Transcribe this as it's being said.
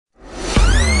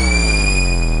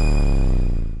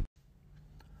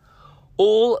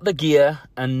All the gear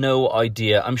and no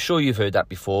idea. I'm sure you've heard that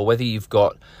before, whether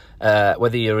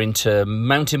you're into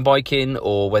mountain biking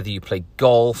or whether you play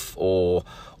golf or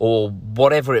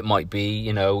whatever it might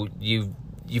be.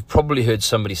 You've probably heard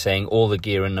somebody saying all the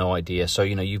gear and no idea. So,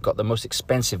 you've got the most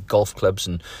expensive golf clubs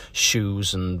and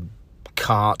shoes and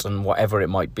cart and whatever it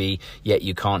might be, yet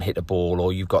you can't hit a ball.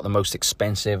 Or you've got the most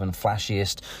expensive and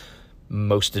flashiest,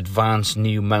 most advanced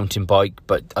new mountain bike,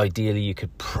 but ideally you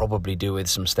could probably do with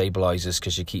some stabilizers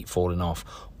because you keep falling off.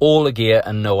 All the gear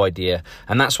and no idea.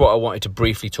 And that's what I wanted to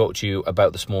briefly talk to you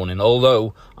about this morning,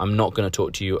 although I'm not going to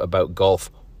talk to you about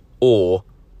golf or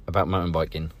about mountain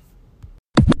biking.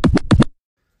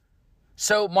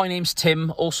 So my name's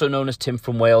Tim, also known as Tim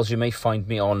from Wales. You may find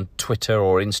me on Twitter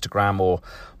or Instagram or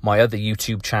my other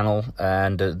YouTube channel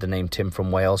and the name Tim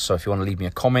from Wales. So if you want to leave me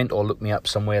a comment or look me up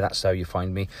somewhere, that's how you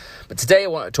find me. But today I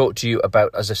want to talk to you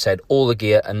about, as I said, all the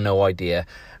gear and no idea.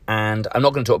 And I'm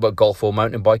not going to talk about golf or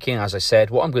mountain biking. As I said,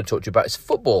 what I'm going to talk to you about is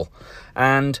football.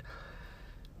 And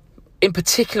in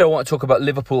particular, I want to talk about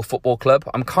Liverpool Football Club.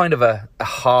 I'm kind of a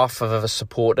half of a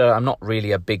supporter. I'm not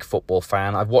really a big football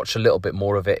fan. I've watched a little bit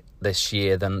more of it this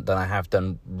year than I have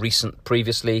done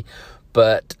previously.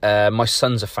 But my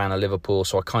son's a fan of Liverpool,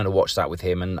 so I kind of watched that with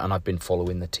him, and I've been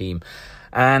following the team.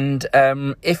 And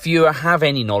if you have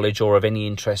any knowledge or of any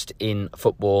interest in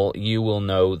football, you will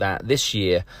know that this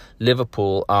year,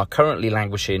 Liverpool are currently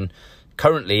languishing.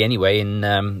 Currently, anyway, in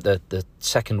the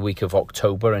second week of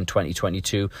October in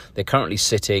 2022, they're currently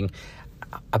sitting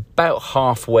about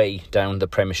halfway down the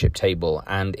Premiership table,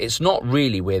 and it's not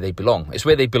really where they belong. It's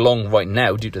where they belong right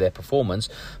now due to their performance,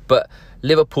 but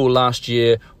Liverpool last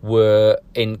year were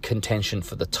in contention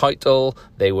for the title.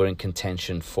 They were in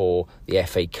contention for the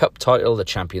FA Cup title, the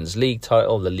Champions League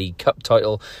title, the League Cup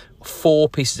title. 4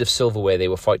 pieces of silverware they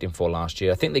were fighting for last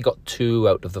year. I think they got 2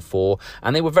 out of the 4,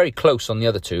 and they were very close on the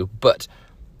other 2, but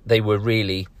they were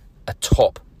really a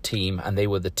top team, and they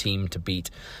were the team to beat.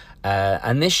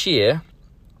 And this year,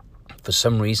 for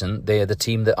some reason, they are the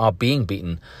team that are being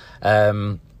beaten.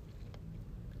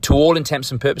 To all intents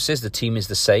and purposes, the team is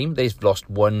the same. They've lost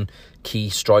one key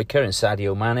striker in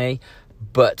Sadio Mane,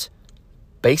 but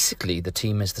basically the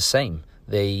team is the same.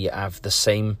 They have the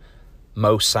same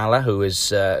Mo Salah, who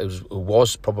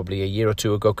was probably a year or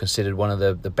 2 ago considered one of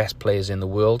the best players in the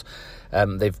world.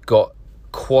 They've got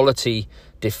quality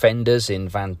defenders in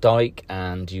Van Dijk,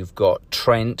 and you've got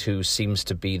Trent, who seems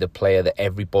to be the player that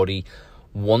everybody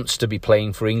wants to be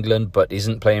playing for England, but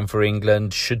isn't playing for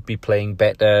England, should be playing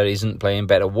better, isn't playing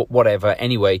better, whatever.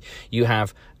 Anyway, you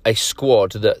have a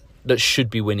squad that should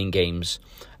be winning games.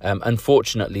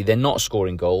 Unfortunately, they're not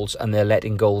scoring goals, and they're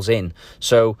letting goals in.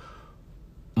 So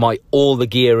my all the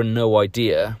gear and no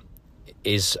idea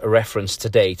is a reference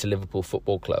today to Liverpool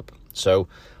Football Club. So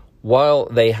while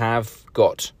they have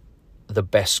got the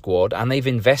best squad and they've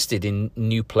invested in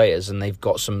new players and they've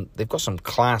got some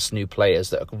class new players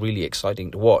that are really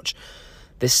exciting to watch,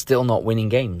 they're still not winning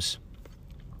games.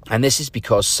 And this is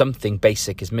because something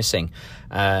basic is missing.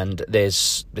 And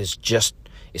there's just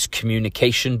it's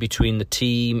communication between the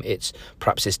team. It's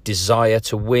perhaps this desire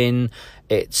to win.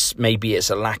 Maybe it's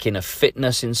a lacking of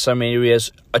fitness in some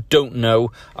areas. I don't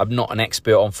know. I'm not an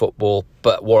expert on football,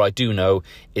 but what I do know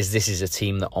is this is a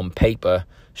team that on paper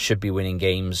should be winning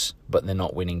games, but they're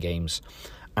not winning games.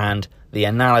 And the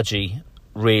analogy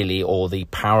really, or the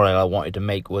parallel I wanted to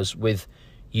make, was with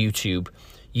YouTube.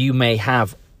 You may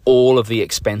have all of the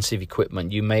expensive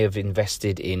equipment. You may have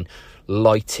invested in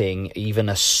lighting, even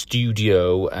a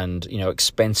studio, and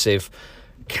expensive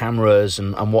cameras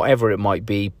and whatever it might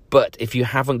be. But if you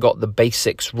haven't got the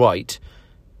basics right,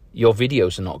 your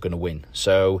videos are not going to win.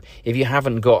 So if you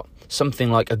haven't got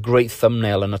something like a great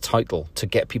thumbnail and a title to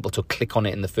get people to click on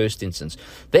it in the first instance,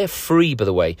 they're free, by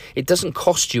the way. It doesn't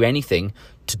cost you anything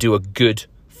to do a good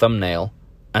thumbnail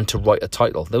and to write a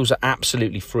title. Those are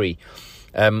absolutely free.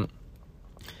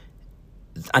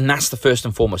 And that's the first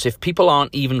and foremost. If people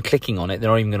aren't even clicking on it, they're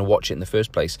not even going to watch it in the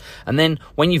first place. And then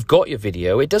when you've got your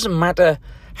video, it doesn't matter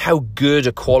how good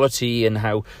a quality and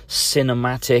how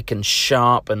cinematic and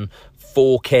sharp and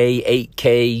 4K,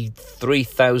 8K,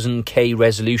 3000K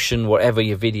resolution, whatever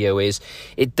your video is.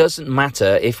 It doesn't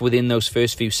matter if within those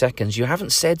first few seconds you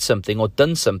haven't said something or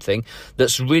done something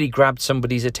that's really grabbed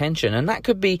somebody's attention. And that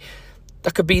could be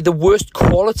the worst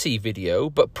quality video,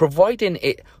 but providing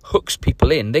it hooks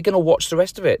people in, they're going to watch the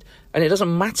rest of it. And it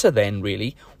doesn't matter then,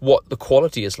 really, what the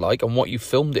quality is like and what you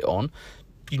filmed it on.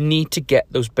 You need to get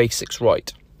those basics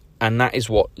right. And that is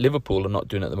what Liverpool are not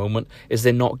doing at the moment, is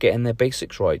they're not getting their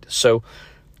basics right. So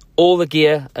all the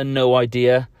gear and no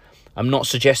idea. I'm not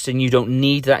suggesting you don't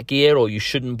need that gear or you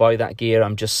shouldn't buy that gear.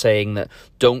 I'm just saying that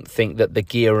don't think that the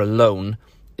gear alone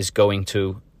is going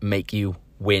to make you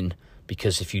win,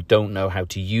 because if you don't know how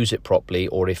to use it properly,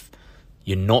 or if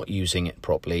you're not using it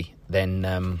properly, then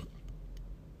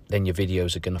your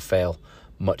videos are going to fail,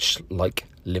 much like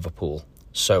Liverpool.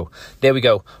 So there we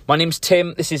go. My name's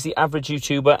Tim. This is The Average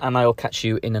YouTuber, and I'll catch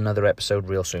you in another episode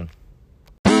real soon.